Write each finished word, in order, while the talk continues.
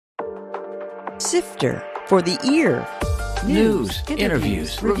Sifter for the ear. News,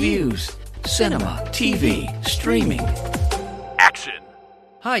 interviews, reviews, cinema, TV, streaming. Action.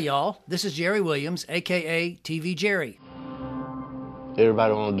 Hi, y'all. This is Jerry Williams, a.k.a. TV Jerry.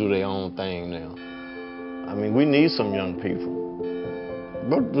 Everybody want to do their own thing now. I mean, we need some young people.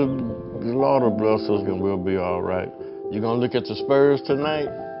 But the Lord will bless us and we'll be all right. You're going to look at the Spurs tonight?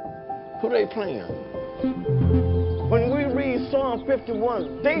 Who they playing? When we read Psalm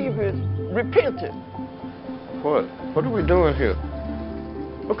 51, David repented. What? What are we doing here?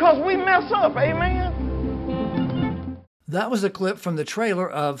 Because we mess up, amen? That was a clip from the trailer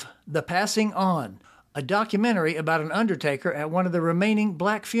of The Passing On, a documentary about an undertaker at one of the remaining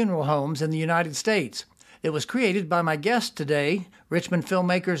black funeral homes in the United States. It was created by my guests today, Richmond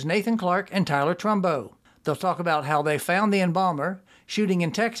filmmakers Nathan Clark and Tyler Trumbo. They'll talk about how they found the embalmer, shooting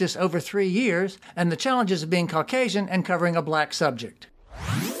in Texas over 3 years, and the challenges of being Caucasian and covering a black subject.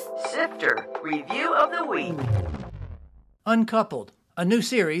 Sifter Review of the Week. Uncoupled, a new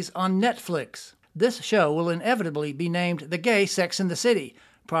series on Netflix. This show will inevitably be named The Gay Sex and the City,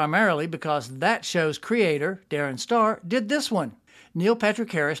 primarily because that show's creator, Darren Star, did this one. Neil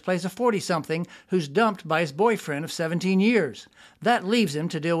Patrick Harris plays a 40-something who's dumped by his boyfriend of 17 years. That leaves him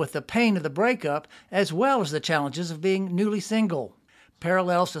to deal with the pain of the breakup as well as the challenges of being newly single.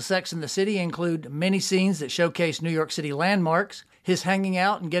 Parallels to Sex and the City include many scenes that showcase New York City landmarks, his hanging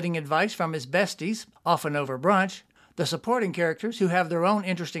out and getting advice from his besties, often over brunch, the supporting characters who have their own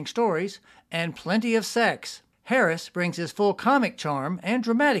interesting stories, and plenty of sex. Harris brings his full comic charm and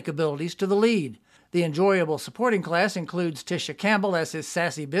dramatic abilities to the lead. The enjoyable supporting class includes Tisha Campbell as his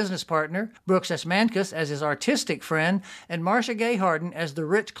sassy business partner, Brooks S. Mankus as his artistic friend, and Marcia Gay Harden as the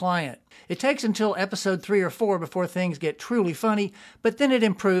rich client. It takes until episode 3 or 4 before things get truly funny, but then it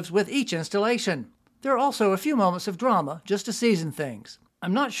improves with each installation. There are also a few moments of drama just to season things.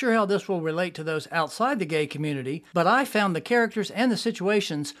 I'm not sure how this will relate to those outside the gay community, but I found the characters and the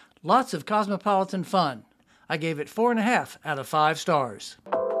situations lots of cosmopolitan fun. I gave it 4.5 out of 5 stars.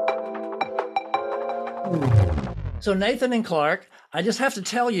 So Nathan and Clark, I just have to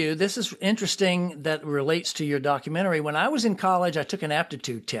tell you, this is interesting that relates to your documentary. When I was in college, I took an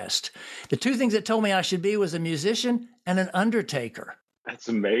aptitude test. The 2 things it told me I should be was a musician and an undertaker. That's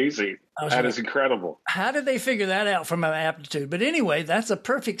amazing. That is incredible. How did they figure that out from my aptitude? But anyway, that's a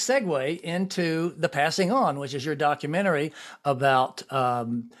perfect segue into The Passing On, which is your documentary about,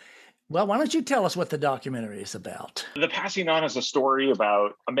 well, why don't you tell us what the documentary is about? The Passing On is a story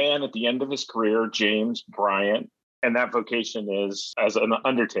about a man at the end of his career, James Bryant, and that vocation is as an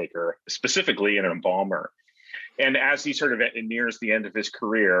undertaker, specifically an embalmer. And as he sort of nears the end of his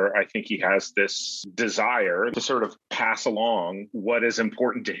career, I think he has this desire to sort of pass along what is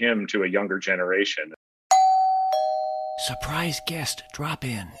important to him to a younger generation. Surprise guest drop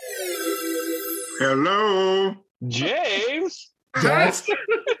in. Hello. James? Yes.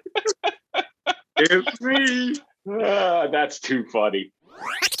 It's me. That's too funny.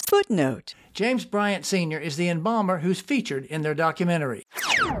 Footnote. James Bryant Sr. is the embalmer who's featured in their documentary.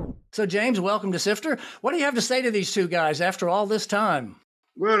 So, James, welcome to Sifter. What do you have to say to these 2 guys after all this time?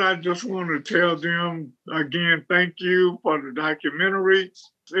 Well, I just want to tell them again, thank you for the documentary.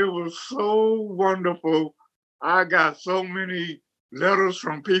 It was so wonderful. I got so many letters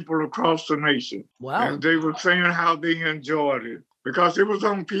from people across the nation. Wow. And they were saying how they enjoyed it because it was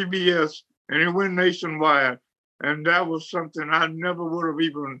on PBS and it went nationwide. And that was something I never would have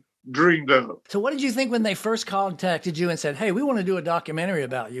even dreamed of. So what did you think when they first contacted you and said, hey, we want to do a documentary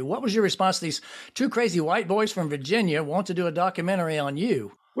about you? What was your response to these 2 crazy white boys from Virginia want to do a documentary on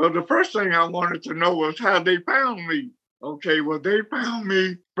you? Well, the first thing I wanted to know was how they found me. Okay, well, they found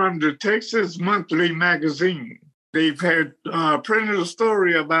me from the Texas Monthly magazine. They've had printed a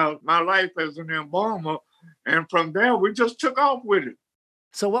story about my life as an embalmer, and from there, we just took off with it.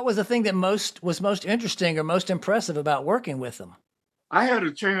 So what was the thing that was most interesting or most impressive about working with them? I had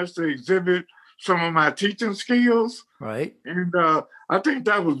a chance to exhibit some of my teaching skills. Right. And I think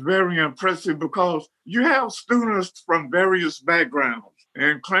that was very impressive because you have students from various backgrounds.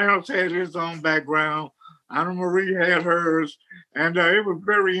 And Clarence had his own background. Anna Marie had hers. And it was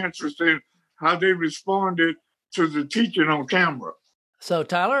very interesting how they responded to the teaching on camera. So,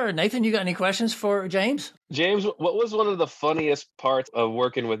 Tyler or Nathan, you got any questions for James? James, what was one of the funniest parts of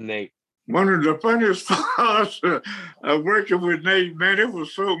working with Nate? One of the funniest parts of working with Nate, man, it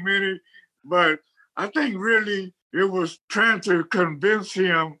was so many. But I think really it was trying to convince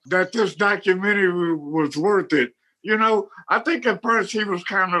him that this documentary was worth it. You know, I think at first he was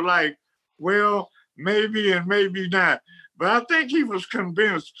kind of like, well, maybe and maybe not. But I think he was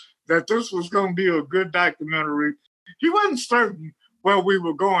convinced that this was going to be a good documentary. He wasn't certain, where we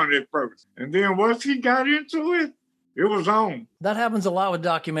were going at first. And then once he got into it, it was on. That happens a lot with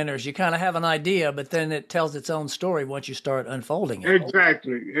documentaries. You kind of have an idea, but then it tells its own story once you start unfolding it.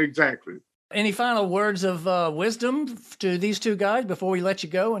 Exactly. Any final words of wisdom to these two guys before we let you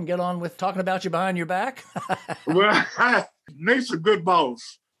go and get on with talking about you behind your back? Well, Nate's a good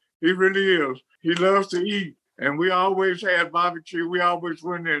boss. He really is. He loves to eat. And we always had barbecue. We always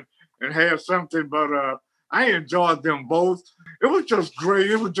went in and had something. But I enjoyed them both. It was just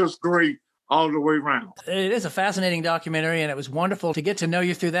great all the way around. It is a fascinating documentary, and it was wonderful to get to know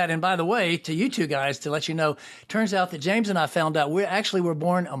you through that. And by the way, to you two guys, to let you know, turns out that James and I found out we actually were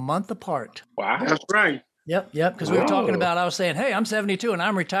born a month apart. Wow. That's right. Yep. Because we were talking about, I was saying, hey, I'm 72 and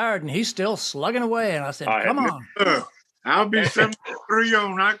I'm retired, and he's still slugging away. And I said, come on. I'll be 73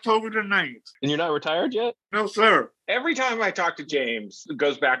 on October the 9th. And you're not retired yet? No, sir. Every time I talk to James, it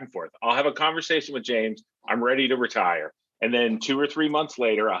goes back and forth. I'll have a conversation with James. I'm ready to retire. And then 2 or 3 months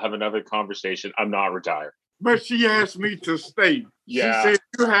later, I'll have another conversation. I'm not retired. But she asked me to stay. Yeah. She said,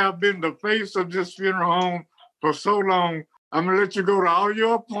 you have been the face of this funeral home for so long. I'm going to let you go to all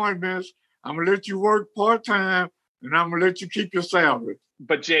your appointments. I'm going to let you work part-time, and I'm going to let you keep your salary.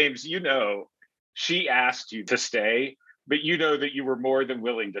 But James, she asked you to stay, but you know that you were more than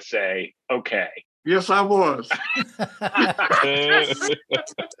willing to say, okay. Yes, I was. There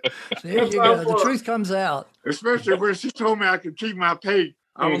you go. The truth comes out. Especially when she told me I could keep my pay.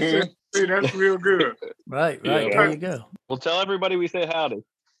 I was saying, hey, that's real good. Right. Yeah. There you go. Well, tell everybody we say howdy.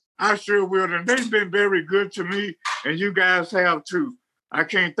 I sure will. And they've been very good to me, and you guys have too. I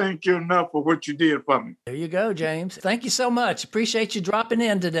can't thank you enough for what you did for me. There you go, James. Thank you so much. Appreciate you dropping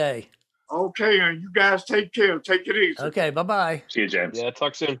in today. Okay, and you guys take care. Take it easy. Okay, bye-bye. See you, James. Yeah,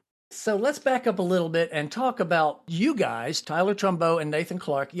 talk soon. So let's back up a little bit and talk about you guys, Tyler Trumbo and Nathan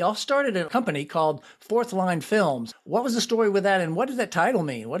Clark. Y'all started a company called Fourth Line Films. What was the story with that, and what does that title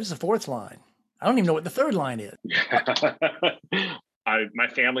mean? What is the fourth line? I don't even know what the third line is. My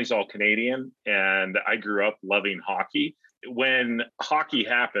family's all Canadian, and I grew up loving hockey. When hockey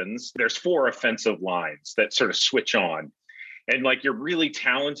happens, there's 4 offensive lines that sort of switch on. And like your really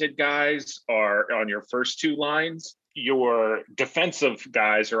talented guys are on your first 2 lines. Your defensive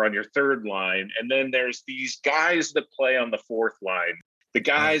guys are on your third line. And then there's these guys that play on the fourth line. The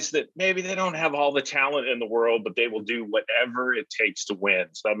guys that maybe they don't have all the talent in the world, but they will do whatever it takes to win.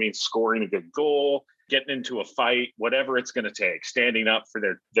 So that means scoring a good goal, getting into a fight, whatever it's going to take, standing up for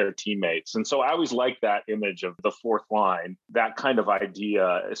their teammates. And so I always like that image of the fourth line, that kind of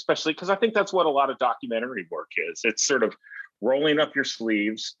idea, especially because I think that's what a lot of documentary work is. It's sort of rolling up your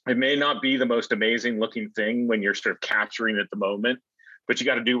sleeves. It may not be the most amazing looking thing when you're sort of capturing at the moment, but you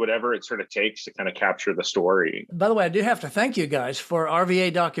got to do whatever it sort of takes to kind of capture the story. By the way, I do have to thank you guys for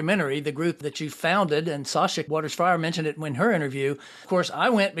RVA Documentary, the group that you founded, and Sasha Waters-Fryer mentioned it in her interview. Of course, I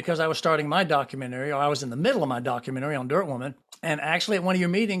went because I was starting my documentary, or I was in the middle of my documentary on Dirt Woman. And actually at one of your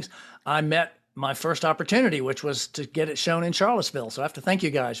meetings, I met my first opportunity, which was to get it shown in Charlottesville. So I have to thank you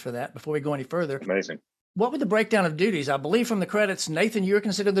guys for that before we go any further. Amazing. What would the breakdown of duties? I believe from the credits, Nathan, you're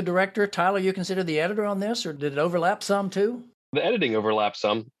considered the director. Tyler, you considered the editor on this, or did it overlap some too? The editing overlapped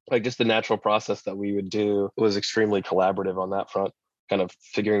some, like just the natural process that we would do was extremely collaborative on that front, kind of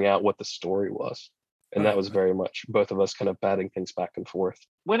figuring out what the story was. And that was very much both of us kind of batting things back and forth.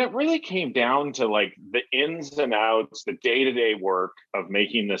 When it really came down to like the ins and outs, the day-to-day work of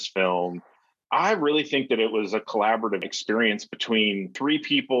making this film, I really think that it was a collaborative experience between 3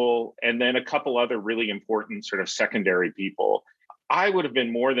 people and then a couple other really important sort of secondary people. I would have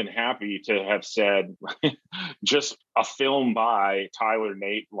been more than happy to have said just a film by Tyler,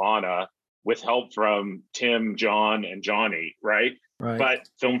 Nate, Lana with help from Tim, John, and Johnny, right? But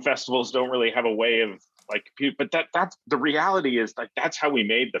film festivals don't really have a way of like, but that's the reality is like, that's how we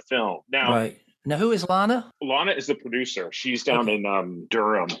made the film. Now, who is Lana? Lana is the producer. She's down in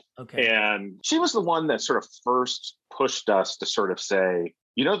Durham. Okay. And she was the one that sort of first pushed us to sort of say,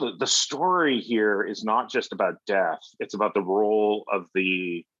 you know, the story here is not just about death. It's about the role of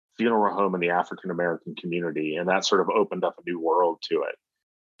the funeral home in the African-American community. And that sort of opened up a new world to it.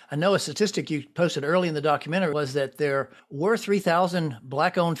 I know a statistic you posted early in the documentary was that there were 3,000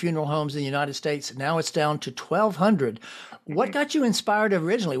 Black-owned funeral homes in the United States. Now it's down to 1,200. What got you inspired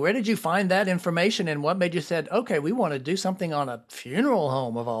originally? Where did you find that information, and what made you said, okay, we want to do something on a funeral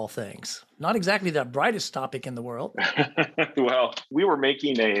home of all things? Not exactly the brightest topic in the world. Well, we were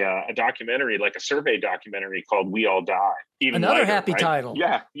making a documentary, like a survey documentary called We All Die. Another happy title.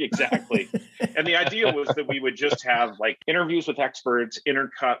 Yeah, exactly. And the idea was that we would just have like interviews with experts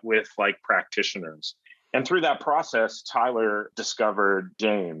intercut with like practitioners. And through that process, Tyler discovered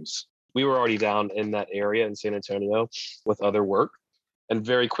James. We were already down in that area in San Antonio with other work. And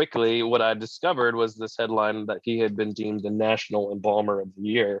very quickly, what I discovered was this headline that he had been deemed the National Embalmer of the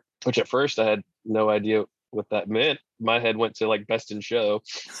Year, which at first I had no idea what that meant. My head went to like Best in Show,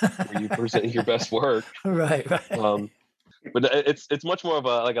 where you present your best work. Right. But it's much more of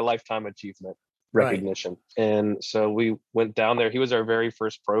a lifetime achievement recognition. Right. And so we went down there. He was our very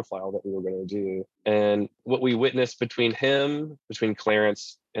first profile that we were going to do. And what we witnessed between him, between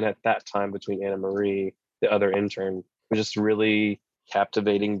Clarence, and at that time between Anna Marie, the other intern, was just really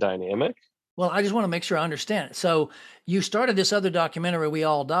captivating dynamic. Well, I just want to make sure I understand. So you started this other documentary, We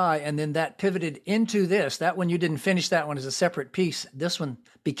All Die, and then that pivoted into this. That one, you didn't finish that one as a separate piece. This one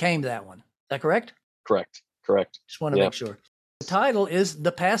became that one. Is that correct? Correct. Just want to make sure. The title is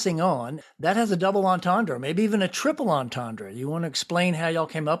The Passing On. That has a double entendre, maybe even a triple entendre. You want to explain how y'all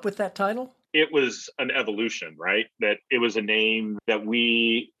came up with that title? It was an evolution, right? That it was a name that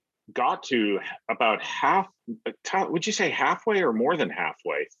we got to about would you say halfway or more than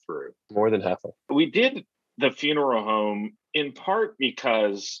halfway through? More than halfway. We did the funeral home in part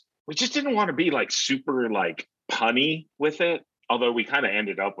because we just didn't want to be like super like punny with it. Although we kind of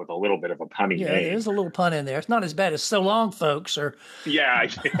ended up with a little bit of a punny name. There's a little pun in there. It's not as bad as So Long, Folks. Yeah. I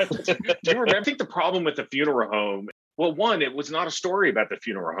think the problem with the funeral home, well, one, it was not a story about the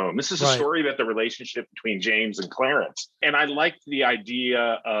funeral home. This is a story about the relationship between James and Clarence. And I liked the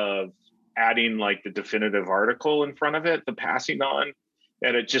idea of adding like the definitive article in front of it, the passing on,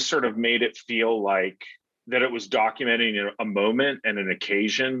 and it just sort of made it feel like that it was documenting a moment and an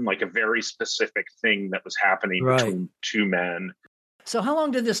occasion, like a very specific thing that was happening between two men. So how long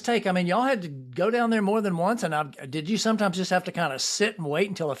did this take? I mean, y'all had to go down there more than once. And did you sometimes just have to kind of sit and wait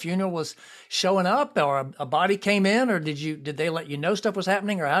until a funeral was showing up or a body came in? Or did they let you know stuff was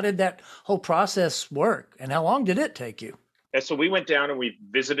happening? Or how did that whole process work? And how long did it take you? And so we went down and we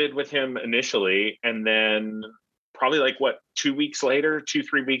visited with him initially. And then probably like 3 weeks later,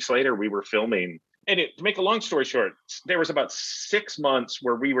 we were filming. And to make a long story short, there was about 6 months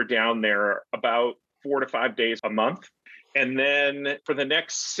where we were down there about 4 to 5 days a month. And then for the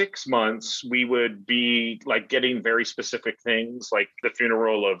next 6 months, we would be like getting very specific things like the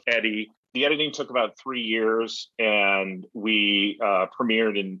funeral of Eddie. The editing took about 3 years and we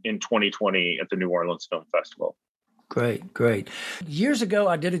premiered in 2020 at the New Orleans Film Festival. Great. Years ago,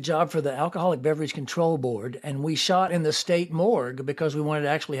 I did a job for the Alcoholic Beverage Control Board, and we shot in the state morgue because we wanted to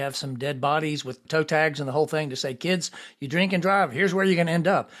actually have some dead bodies with toe tags and the whole thing to say, kids, you drink and drive, here's where you're going to end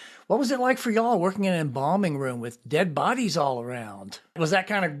up. What was it like for y'all working in an embalming room with dead bodies all around? Was that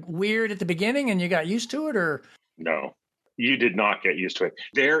kind of weird at the beginning and you got used to it, or? No, you did not get used to it.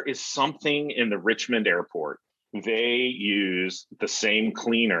 There is something in the Richmond airport. They use the same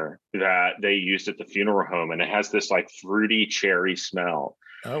cleaner that they used at the funeral home, and it has this like fruity cherry smell.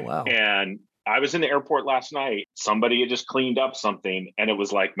 Oh, wow. And I was in the airport last night. Somebody had just cleaned up something, and it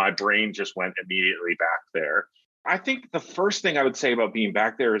was like my brain just went immediately back there. I think the first thing I would say about being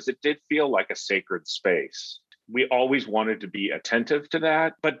back there is it did feel like a sacred space. We always wanted to be attentive to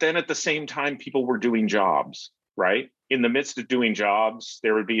that. But then at the same time, people were doing jobs, right? In the midst of doing jobs,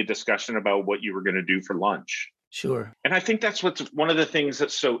 there would be a discussion about what you were going to do for lunch. Sure. And I think that's what's one of the things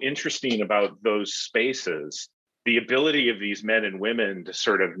that's so interesting about those spaces, the ability of these men and women to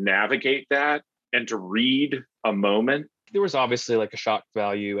sort of navigate that and to read a moment. There was obviously like a shock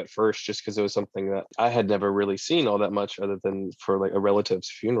value at first, just because it was something that I had never really seen all that much other than for like a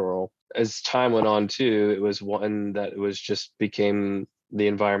relative's funeral. As time went on too, it was one that became the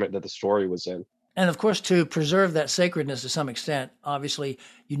environment that the story was in. And of course, to preserve that sacredness to some extent, obviously,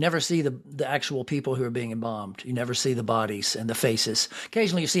 you never see the actual people who are being embalmed. You never see the bodies and the faces.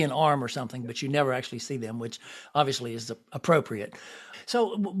 Occasionally you see an arm or something, but you never actually see them, which obviously is appropriate.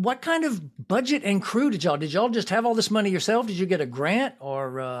 So what kind of budget and crew did y'all just have all this money yourself? Did you get a grant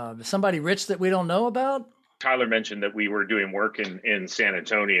or somebody rich that we don't know about? Tyler mentioned that we were doing work in San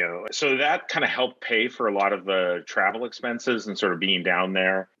Antonio. So that kind of helped pay for a lot of the travel expenses and sort of being down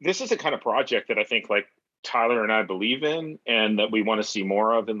there. This is the kind of project that I think like Tyler and I believe in and that we want to see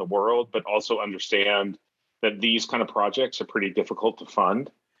more of in the world, but also understand that these kind of projects are pretty difficult to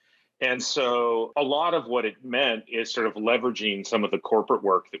fund. And so a lot of what it meant is sort of leveraging some of the corporate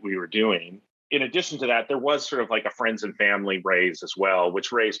work that we were doing. In addition to that, there was sort of like a friends and family raise as well,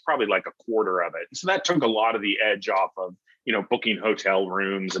 which raised probably like a quarter of it. So that took a lot of the edge off of, booking hotel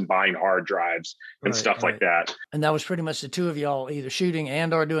rooms and buying hard drives and stuff like that. And that was pretty much the two of y'all either shooting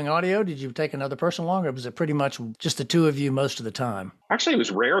and or doing audio. Did you take another person along, or was it pretty much just the two of you most of the time? Actually, it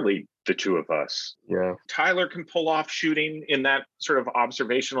was rarely the two of us. Yeah. Tyler can pull off shooting in that sort of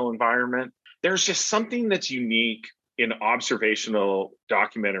observational environment. There's just something that's unique in observational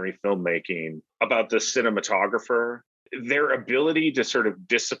documentary filmmaking about the cinematographer. their ability to sort of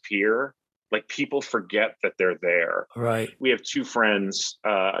disappear, like people forget that they're there. Right. We have two friends,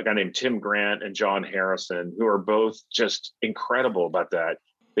 a guy named Tim Grant and John Harrison, who are both just incredible about that.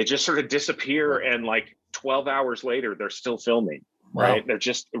 They just sort of disappear, and like 12 hours later, they're still filming. Wow. Right? They're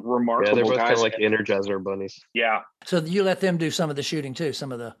just remarkable they're both guys. kind of like Energizer bunnies. Yeah. So you let them do some of the shooting too,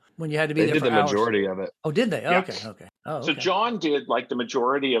 some of the, when you had to be They there did for the hours. majority of it. Oh, did they? Yeah. Okay. Oh, So okay. John did like the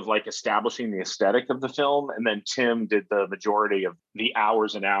majority of like establishing the aesthetic of the film, and then Tim did the majority of the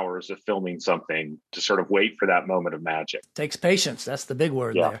hours and hours of filming something to sort of wait for that moment of magic. Takes patience. That's the big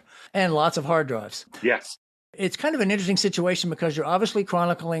word there. And lots of hard drives. Yes. It's kind of an interesting situation because you're obviously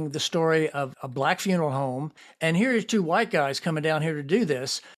chronicling the story of a Black funeral home, and here are two white guys coming down here to do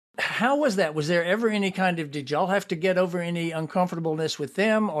this. How was that? Was there ever any kind of, did y'all have to get over any uncomfortableness with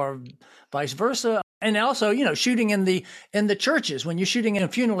them or vice versa? And also, you know, shooting in the churches, when you're shooting in a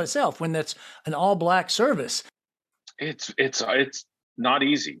funeral itself, when that's an all Black service. It's not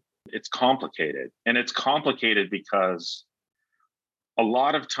easy. It's complicated. And it's complicated because a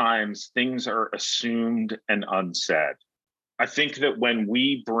lot of times things are assumed and unsaid. I think that when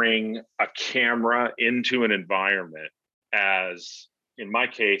we bring a camera into an environment, as in my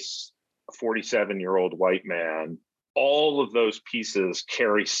case, a 47-year-old white man, all of those pieces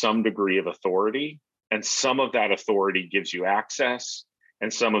carry some degree of authority, and some of that authority gives you access,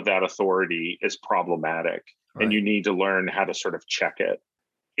 and some of that authority is problematic, right. And you need to learn how to sort of check it.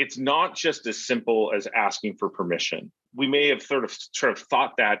 It's not just as simple as asking for permission. We may have sort of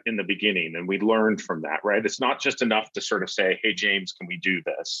thought that in the beginning, and we learned from that, right? It's not just enough to sort of say, hey, James, can we do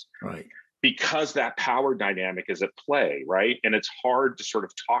this? Right. Because that power dynamic is at play, right? And it's hard to sort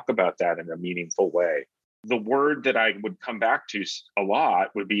of talk about that in a meaningful way. The word that I would come back to a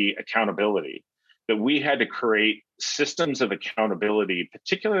lot would be accountability, that we had to create systems of accountability,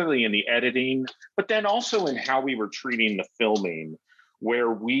 particularly in the editing, but then also in how we were treating the filming,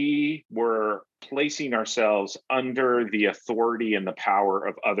 where we were placing ourselves under the authority and the power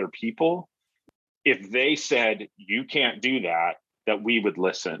of other people. If they said, you can't do that, that we would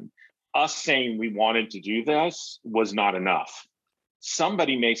listen. Us saying we wanted to do this was not enough.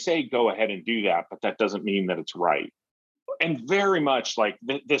 Somebody may say, go ahead and do that, but that doesn't mean that it's right. And very much like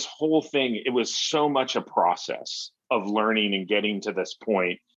this whole thing, it was so much a process of learning and getting to this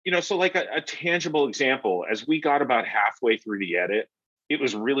point. You know, so like a tangible example, as we got about halfway through the edit, it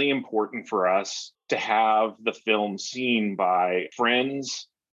was really important for us to have the film seen by friends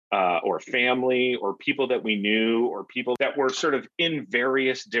or family or people that we knew or people that were sort of in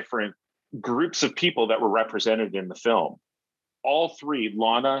various different groups of people that were represented in the film. All three,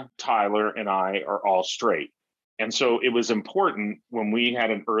 Lana, Tyler, and I, are all straight. And so it was important when we had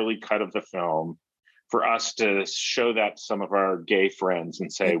an early cut of the film for us to show that to some of our gay friends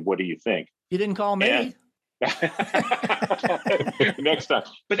and say, what do you think? You didn't call me. Next time.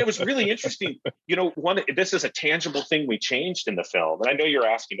 But it was really interesting. You know, this is a tangible thing we changed in the film. And I know you're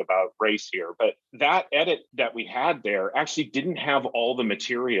asking about race here, but that edit that we had there actually didn't have all the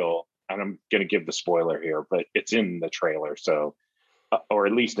material. And I'm going to give the spoiler here, but it's in the trailer. So, or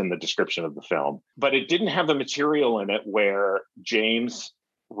at least in the description of the film, but it didn't have the material in it where James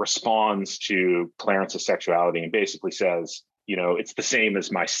responds to Clarence's sexuality and basically says, you know, it's the same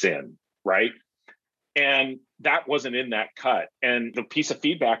as my sin, right? And that wasn't in that cut. And the piece of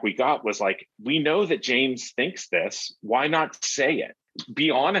feedback we got was like, we know that James thinks this. Why not say it?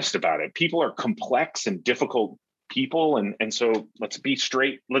 Be honest about it. People are complex and difficult people. And so let's be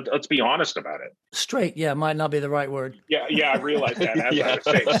straight. Let's be honest about it. Straight. Yeah. Might not be the right word. Yeah. I realized that. As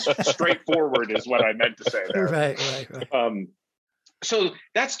I was saying, straightforward is what I meant to say there. Right. So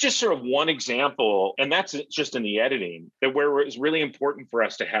that's just sort of one example, and that's just in the editing, that where it was really important for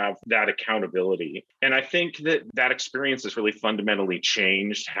us to have that accountability. And I think that experience has really fundamentally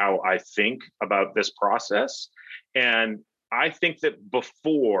changed how I think about this process. And I think that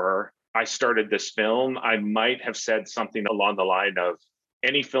before I started this film, I might have said something along the line of,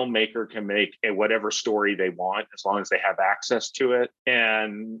 any filmmaker can make whatever story they want as long as they have access to it.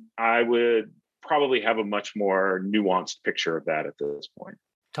 And I would probably have a much more nuanced picture of that at this point.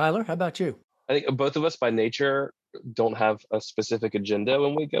 Tyler, how about you? I think both of us by nature don't have a specific agenda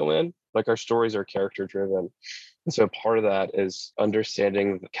when we go in. Like our stories are character driven. And so part of that is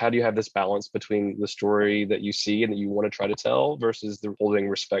understanding how do you have this balance between the story that you see and that you want to try to tell versus the holding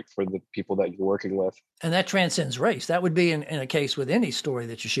respect for the people that you're working with. And that transcends race. That would be in a case with any story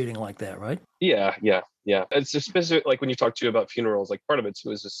that you're shooting like that, right? Yeah. It's just specific, like when you talk to about funerals, like part of it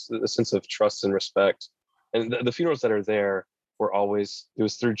too is just a sense of trust and respect. And the funerals that are there were always, it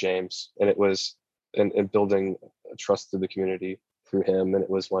was through James, and it was in building trust through the community through him. And it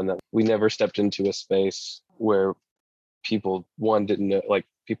was one that we never stepped into a space where people, one, didn't know, like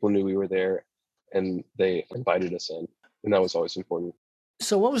people knew we were there and they invited us in. And that was always important.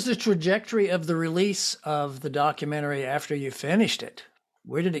 So what was the trajectory of the release of the documentary after you finished it?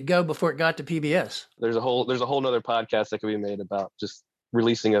 Where did it go before it got to PBS? There's a whole nother podcast that could be made about just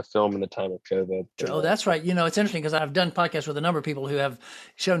releasing a film in the time of COVID. Oh, that's right. You know, it's interesting because I've done podcasts with a number of people who have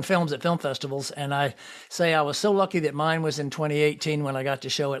shown films at film festivals. And I say I was so lucky that mine was in 2018 when I got to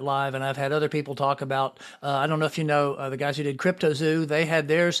show it live. And I've had other people talk about, I don't know if you know, the guys who did Crypto Zoo, they had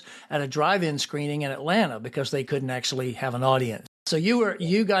theirs at a drive-in screening in Atlanta because they couldn't actually have an audience. So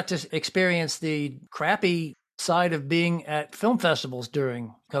you got to experience the crappy side of being at film festivals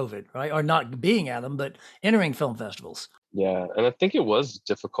during COVID, right? Or not being at them, but entering film festivals. Yeah, and I think it was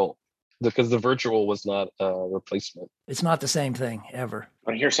difficult because the virtual was not a replacement. It's not the same thing ever.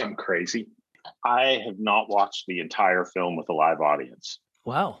 Want to hear something crazy? I have not watched the entire film with a live audience.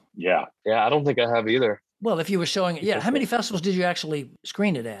 Wow. Yeah. Yeah, I don't think I have either. Well, if you were showing it, how many festivals did you actually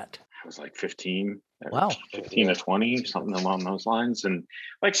screen it at? It was like 15. Wow. 15 to 20, something along those lines. And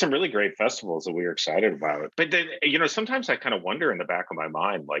like some really great festivals that we were excited about. But then, sometimes I kind of wonder in the back of my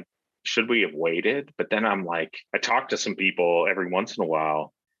mind, like, should we have waited? But then I'm like, I talk to some people every once in a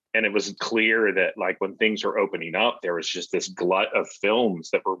while, and it was clear that like when things were opening up, there was just this glut of films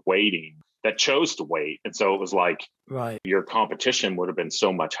that were waiting, that chose to wait. And so it was like, right, your competition would have been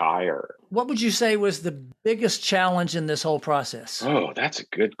so much higher. What would you say was the biggest challenge in this whole process? Oh, that's a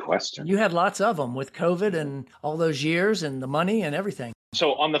good question. You had lots of them with COVID and all those years and the money and everything.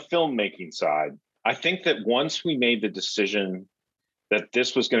 So on the filmmaking side, I think that once we made the decision that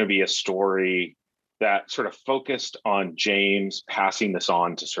this was going to be a story that sort of focused on James passing this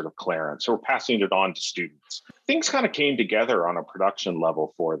on to sort of Clarence, or passing it on to students, things kind of came together on a production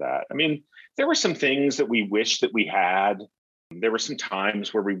level for that. I mean, there were some things that we wished that we had. There were some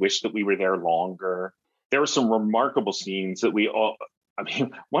times where we wished that we were there longer. There were some remarkable scenes that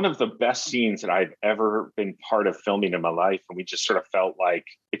one of the best scenes that I've ever been part of filming in my life. And we just sort of felt like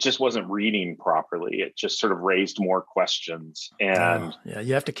it just wasn't reading properly. It just sort of raised more questions. And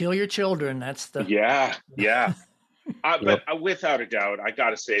you have to kill your children. That's the... Yeah. But without a doubt, I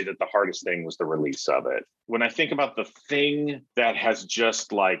got to say that the hardest thing was the release of it. When I think about the thing that has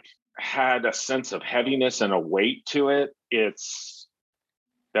just like had a sense of heaviness and a weight to it, it's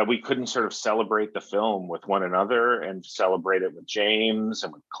that we couldn't sort of celebrate the film with one another and celebrate it with James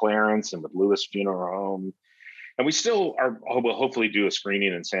and with Clarence and with Lewis Funeral Home. And we still will hopefully do a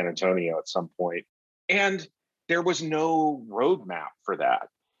screening in San Antonio at some point. And there was no roadmap for that.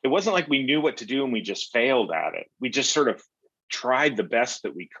 It wasn't like we knew what to do and we just failed at it. We just sort of tried the best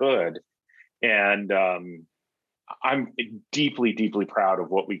that we could. And I'm deeply, deeply proud of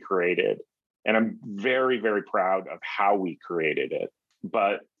what we created. And I'm very, very proud of how we created it.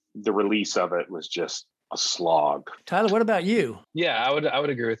 But the release of it was just a slog. Tyler, what about you? Yeah, I would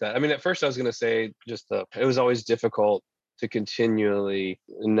agree with that. I mean, at first I was going to say it was always difficult to continually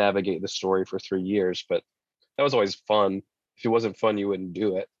navigate the story for 3 years, but that was always fun. If it wasn't fun, you wouldn't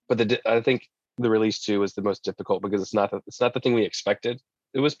do it. But I think the release too was the most difficult because it's not the thing we expected.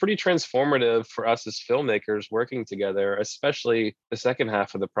 It was pretty transformative for us as filmmakers working together, especially the second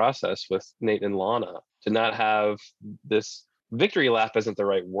half of the process with Nate and Lana, to not have this victory lap isn't the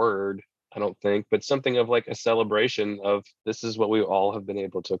right word, I don't think, but something of like a celebration of this is what we all have been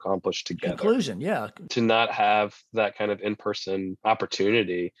able to accomplish together. Conclusion, yeah. To not have that kind of in-person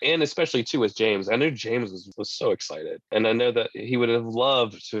opportunity. And especially too with James. I knew James was so excited. And I know that he would have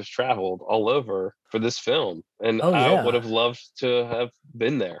loved to have traveled all over for this film. And I would have loved to have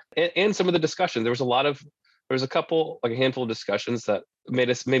been there. And some of the discussion, there was a handful of discussions that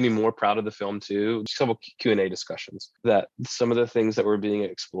made me more proud of the film too. Just a couple Q&A discussions that some of the things that were being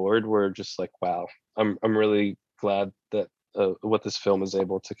explored were just like, wow, I'm really glad that what this film is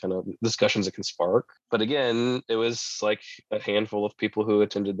able to kind of discussions it can spark. But again, it was like a handful of people who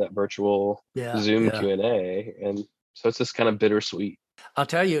attended that virtual Zoom Q&A. And so it's just kind of bittersweet. I'll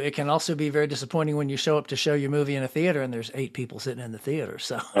tell you, it can also be very disappointing when you show up to show your movie in a theater and there's 8 people sitting in the theater.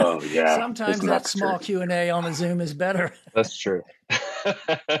 So sometimes that small Q&A on the Zoom is better. That's true.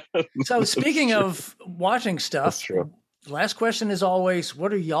 So speaking of watching stuff, that's true. Last question is always,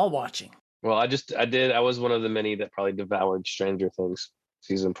 what are y'all watching? Well, I was one of the many that probably devoured Stranger Things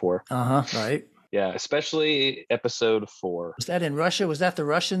season 4. Right. Yeah, especially episode 4. Was that in Russia? Was that the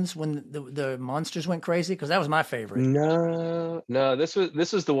Russians when the monsters went crazy? Because that was my favorite. No. This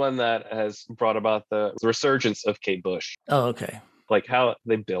was the one that has brought about the resurgence of Kate Bush. Oh, okay. Like how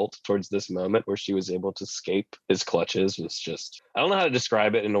they built towards this moment where she was able to escape his clutches was just, I don't know how to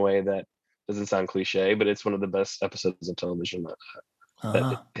describe it in a way that doesn't sound cliche, but it's one of the best episodes of television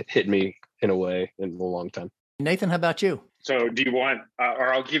that hit me in a way in a long time. Nathan, how about you? So do you want,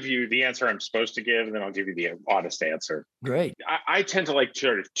 or I'll give you the answer I'm supposed to give, and then I'll give you the honest answer. Great. I tend to like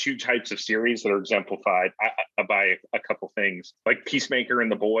sort of two types of series that are exemplified by a couple things, like Peacemaker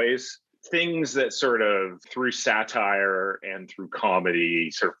and The Boys. Things that sort of through satire and through comedy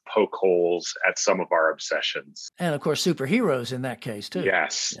sort of poke holes at some of our obsessions. And of course, superheroes in that case too.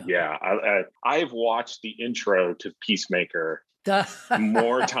 Yes. Yeah. I've watched the intro to Peacemaker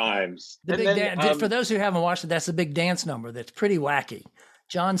more times. For those who haven't watched it, that's the big dance number that's pretty wacky.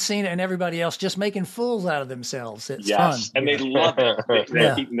 John Cena and everybody else just making fools out of themselves. It's fun. And they love it.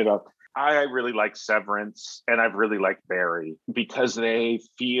 They're eating it up. I really like Severance, and I really like Barry because they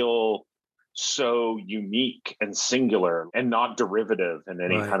feel so unique and singular and not derivative in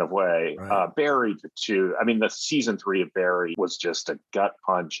any kind of way. Barry too. I mean, the season 3 of Barry was just a gut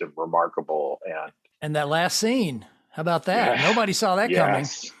punch and remarkable. And that last scene, how about that? Yeah. Nobody saw that coming.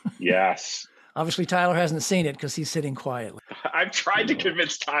 Yes. Obviously, Tyler hasn't seen it because he's sitting quietly. I've tried to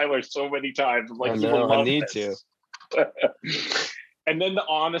convince Tyler so many times. I'm like, I need to. And then the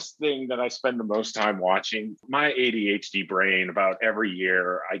honest thing that I spend the most time watching, my ADHD brain, about every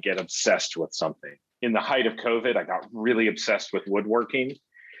year I get obsessed with something. In the height of COVID, I got really obsessed with woodworking.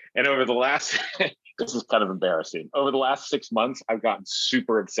 And over the last, this is kind of embarrassing. Over the last 6 months, I've gotten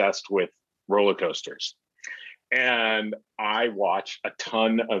super obsessed with roller coasters. And I watch a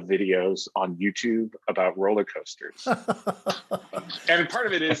ton of videos on YouTube about roller coasters. And part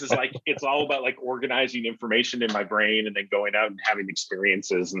of it is like, it's all about like organizing information in my brain and then going out and having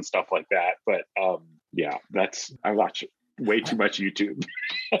experiences and stuff like that. But I watch way too much YouTube.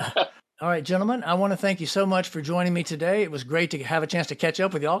 All right, gentlemen, I want to thank you so much for joining me today. It was great to have a chance to catch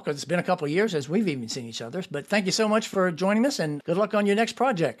up with y'all because it's been a couple of years as we've even seen each other. But thank you so much for joining us, and good luck on your next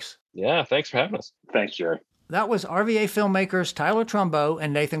projects. Yeah, thanks for having us. Thanks, Jerry. That was RVA filmmakers Tyler Trumbo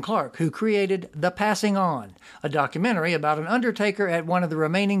and Nathan Clark, who created The Passing On, a documentary about an undertaker at one of the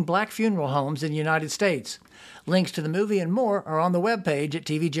remaining black funeral homes in the United States. Links to the movie and more are on the webpage at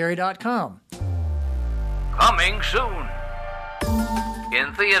tvjerry.com. Coming soon.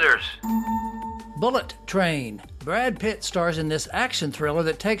 In theaters. Bullet Train. Brad Pitt stars in this action thriller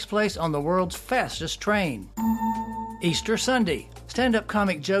that takes place on the world's fastest train. Easter Sunday. Stand-up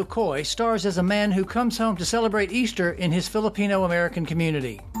comic Joe Coy stars as a man who comes home to celebrate Easter in his Filipino-American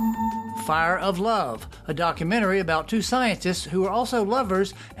community. Fire of Love, a documentary about two scientists who are also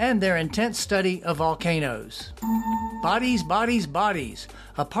lovers and their intense study of volcanoes. Bodies, Bodies, Bodies,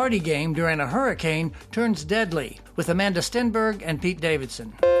 a party game during a hurricane turns deadly, with Amanda Stenberg and Pete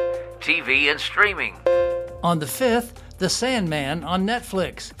Davidson. TV and streaming. On the 5th, The Sandman on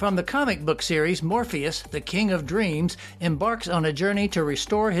Netflix. From the comic book series, Morpheus, the King of Dreams, embarks on a journey to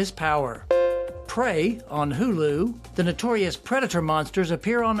restore his power. Prey on Hulu. The notorious predator monsters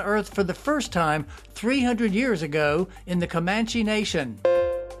appear on Earth for the first time 300 years ago in the Comanche Nation.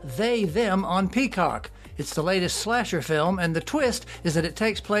 They, Them on Peacock. It's the latest slasher film, and the twist is that it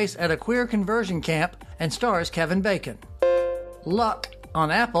takes place at a queer conversion camp and stars Kevin Bacon. Luck on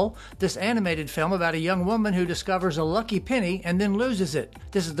Apple, this animated film about a young woman who discovers a lucky penny and then loses it.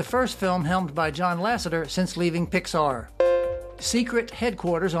 This is the first film helmed by John Lasseter since leaving Pixar. Secret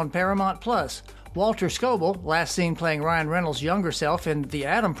Headquarters on Paramount Plus. Walter Scoble, last seen playing Ryan Reynolds' younger self in The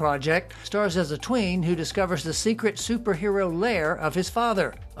Adam Project, stars as a tween who discovers the secret superhero lair of his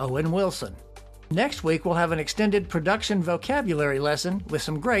father, Owen Wilson. Next week, we'll have an extended production vocabulary lesson with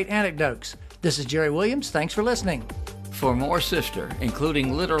some great anecdotes. This is Jerry Williams. Thanks for listening. For more Sifter,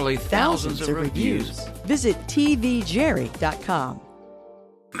 including literally thousands of reviews, visit tvjerry.com.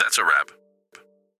 That's a wrap.